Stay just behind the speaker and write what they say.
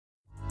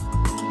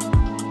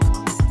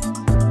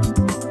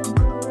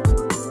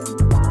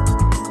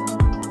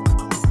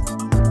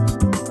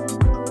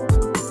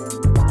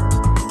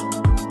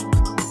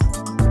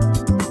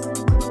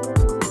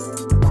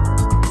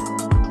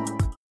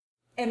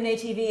M&A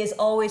TV is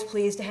always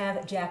pleased to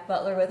have Jack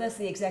Butler with us,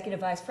 the Executive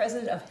Vice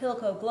President of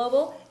Hilco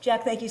Global.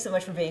 Jack, thank you so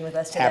much for being with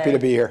us today. Happy to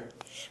be here.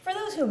 For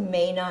those who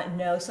may not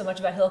know so much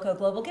about Hilco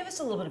Global, give us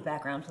a little bit of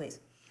background, please.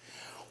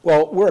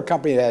 Well, we're a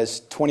company that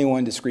has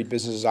 21 discrete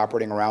businesses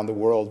operating around the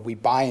world. We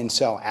buy and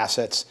sell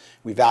assets.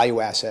 We value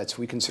assets.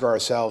 We consider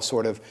ourselves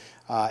sort of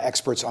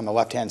experts on the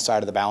left-hand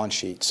side of the balance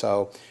sheet.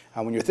 So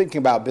when you're thinking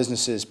about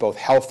businesses both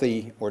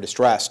healthy or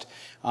distressed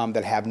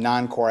that have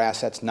non-core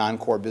assets,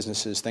 non-core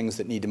businesses, things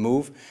that need to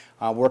move,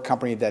 we're a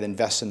company that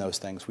invests in those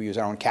things. We use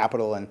our own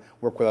capital and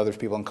work with other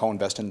people and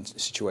co-invest in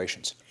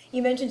situations.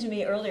 You mentioned to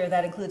me earlier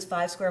that includes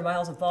 5 square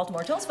miles of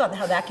Baltimore. Tell us about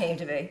how that came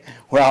to be.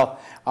 Well,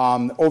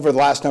 over the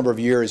last number of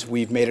years,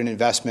 we've made an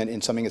investment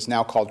in something that's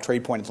now called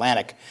Trade Point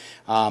Atlantic,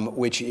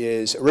 which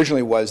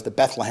originally was the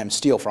Bethlehem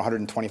Steel. For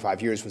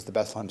 125 years was the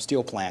Bethlehem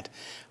Steel plant.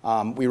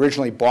 We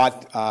originally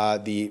bought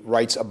the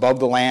rights above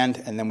the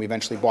land, and then we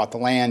eventually bought the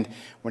land.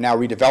 We're now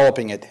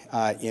redeveloping it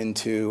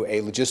into a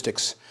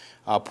logistics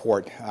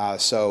port.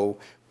 So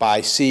by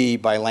sea,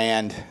 by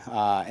land,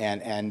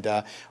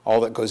 and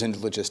all that goes into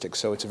logistics.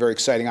 So it's a very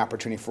exciting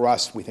opportunity for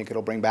us. We think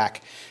it'll bring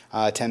back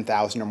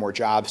 10,000 or more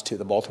jobs to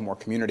the Baltimore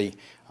community.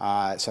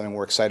 It's something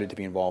we're excited to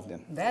be involved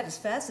in. That is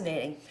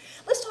fascinating.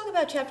 Let's talk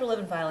about Chapter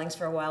 11 filings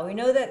for a while. We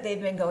know that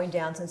they've been going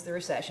down since the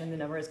recession. The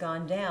number has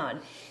gone down.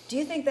 Do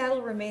you think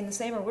that'll remain the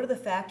same, or what are the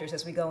factors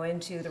as we go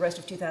into the rest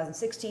of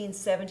 2016,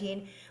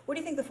 17? What do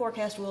you think the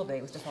forecast will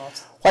be with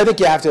defaults? Well, I think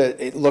you have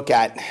to look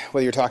at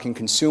whether you're talking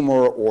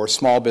consumer or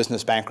small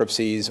business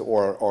bankruptcies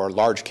or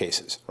large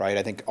cases, right?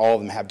 I think all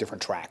of them have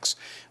different tracks.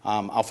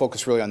 I'll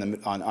focus really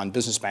on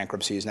business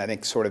bankruptcies, and I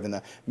think sort of in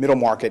the middle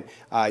market,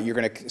 you're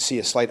going to see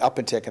a slight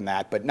uptick in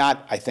that, but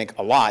not, I think,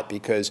 a lot,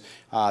 because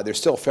there's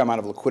still a fair amount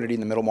of liquidity in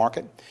the middle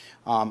market.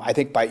 I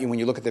think when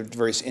you look at the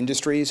various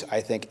industries,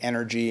 I think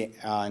energy,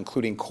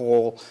 including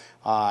coal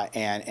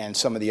and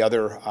some of the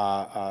other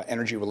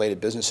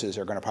energy-related businesses,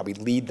 are going to probably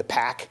lead the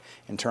pack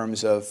in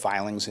terms of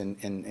filings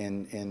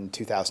in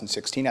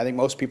 2016. I think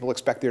most people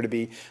expect there to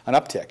be an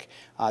uptick.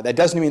 That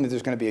doesn't mean that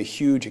there's going to be a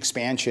huge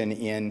expansion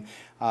in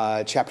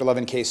Chapter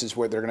 11 cases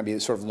where they're going to be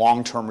sort of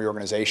long-term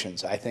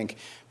reorganizations. I think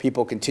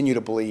people continue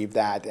to believe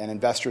that, and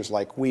investors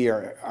like we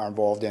are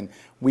involved in,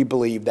 we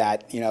believe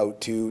that,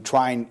 to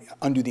try and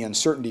undo the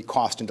uncertainty,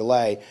 cost, and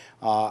delay,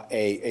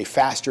 a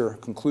faster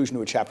conclusion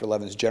to a Chapter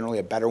 11 is generally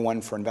a better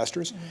one for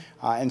investors.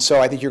 And so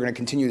I think you're going to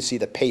continue to see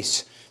the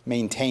pace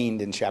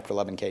maintained in Chapter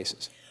 11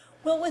 cases.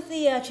 Well, with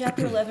the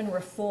Chapter 11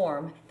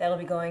 reform, that'll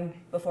be going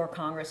before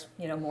Congress,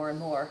 more and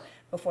more,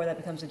 before that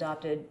becomes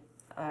adopted,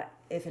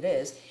 if it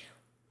is.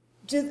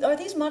 Are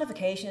these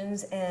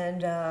modifications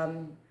and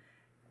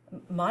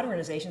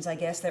modernizations, I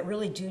guess, that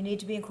really do need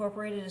to be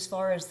incorporated as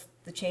far as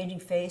the changing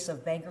face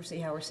of bankruptcy,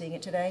 how we're seeing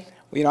it today?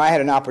 Well, I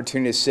had an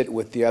opportunity to sit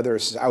with the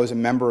others. I was a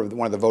member of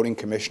one of the voting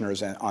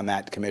commissioners on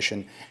that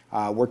commission,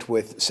 worked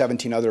with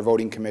 17 other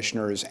voting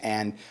commissioners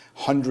and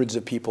hundreds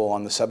of people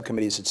on the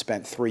subcommittees that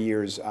spent 3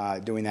 years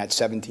doing that,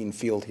 17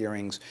 field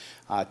hearings,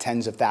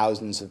 tens of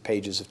thousands of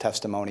pages of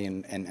testimony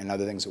and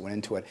other things that went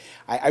into it.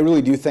 I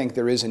really do think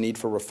there is a need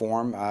for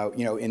reform.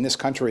 In this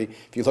country,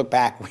 if you look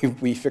back,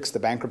 we fixed the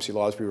bankruptcy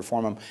laws, we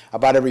reform them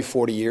about every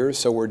 40 years,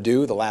 so we're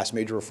due. The last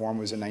major reform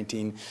was in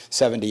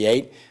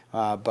 1978.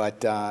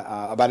 But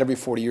about every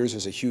 40 years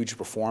there's a huge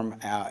reform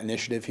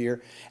initiative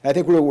here. And I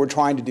think what we're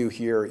trying to do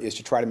here is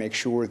to try to make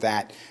sure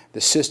that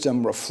the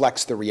system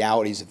reflects the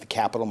realities of the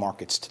capital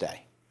markets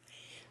today.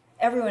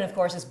 Everyone, of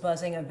course, is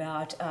buzzing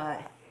about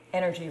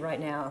energy right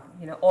now,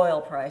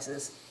 oil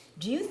prices.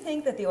 Do you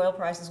think that the oil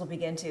prices will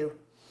begin to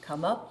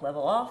come up,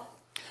 level off?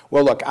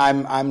 Well, look,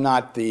 I'm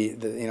not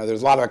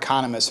there's a lot of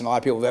economists and a lot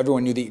of people, if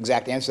everyone knew the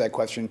exact answer to that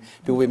question,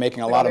 people would be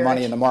making a lot of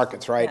money in the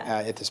markets, right,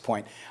 at this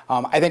point.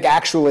 I think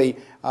actually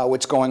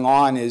what's going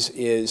on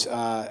is there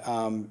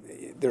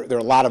are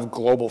a lot of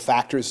global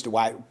factors to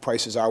why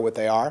prices are what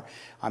they are.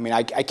 I mean,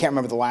 I can't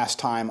remember the last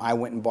time I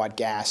went and bought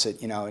gas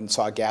at, and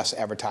saw gas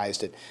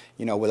advertised at,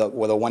 with a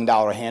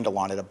 $1 handle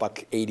on it,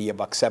 $1.80,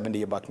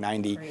 $1.70,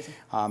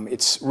 $1.90.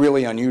 It's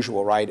really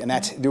unusual, right? And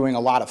that's doing a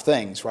lot of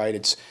things,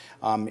 right?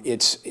 There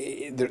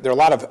are a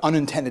lot of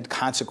unintended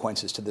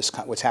consequences to this,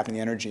 what's happening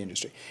in the energy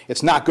industry.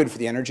 It's not good for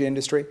the energy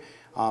industry.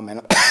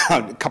 And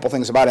a couple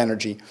things about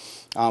energy.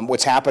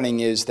 What's happening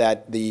is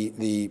that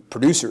the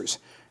producers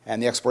and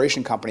the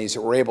exploration companies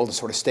that were able to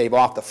sort of stave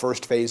off the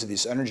first phase of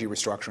this energy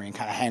restructuring and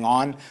kind of hang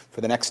on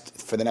for the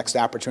next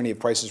opportunity of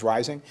prices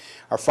rising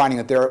are finding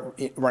that they're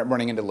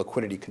running into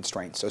liquidity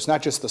constraints. So it's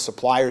not just the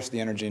suppliers to the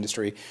energy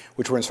industry,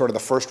 which were in sort of the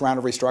first round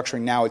of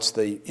restructuring. Now it's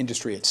the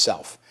industry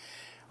itself.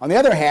 On the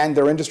other hand,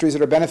 there are industries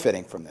that are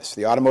benefiting from this.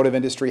 The automotive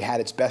industry had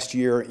its best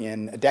year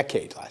in a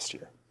decade last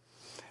year.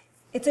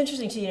 It's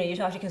interesting to, you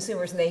talk to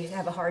consumers and they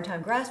have a hard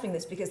time grasping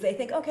this because they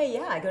think, okay,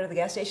 yeah, I go to the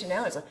gas station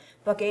now, it's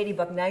 $1.80,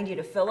 $1.90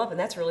 to fill up, and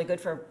that's really good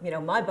for,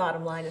 my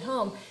bottom line at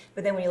home.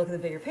 But then when you look at the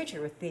bigger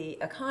picture with the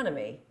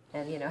economy,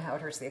 and how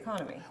it hurts the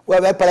economy.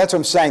 Well, but that's what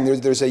I'm saying.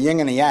 There's a yin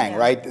and a yang, Yeah.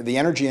 right? The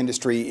energy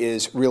industry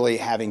is really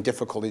having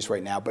difficulties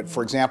right now. But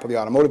for example, the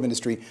automotive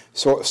industry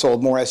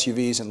sold more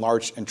SUVs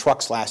and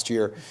trucks last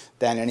year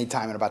than any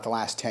time in about the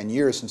last 10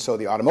 years. And so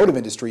the automotive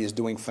industry is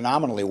doing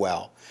phenomenally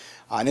well.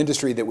 An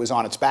industry that was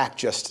on its back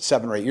just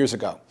 7 or 8 years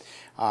ago.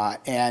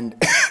 And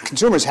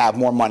consumers have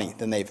more money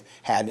than they've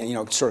had,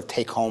 sort of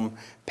take-home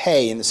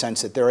pay in the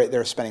sense that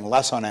they're spending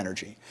less on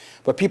energy.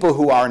 But people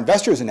who are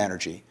investors in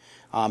energy,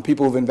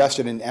 people who've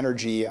invested in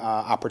energy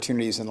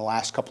opportunities in the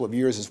last couple of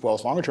years, as well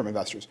as longer-term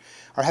investors,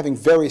 are having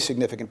very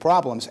significant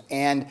problems,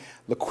 and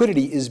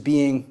liquidity is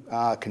being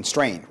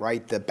constrained,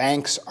 right? The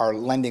banks are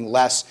lending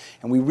less,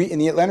 and in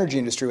the energy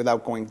industry,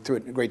 without going through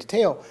it in great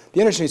detail,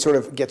 the energy sort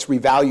of gets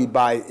revalued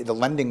by the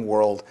lending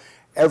world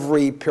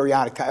every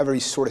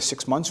sort of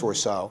 6 months or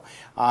so,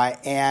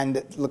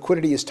 and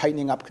liquidity is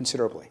tightening up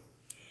considerably.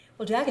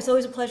 Well, Jack, it's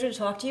always a pleasure to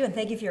talk to you, and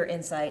thank you for your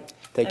insight.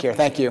 Take care.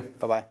 Thank you.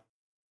 Bye-bye.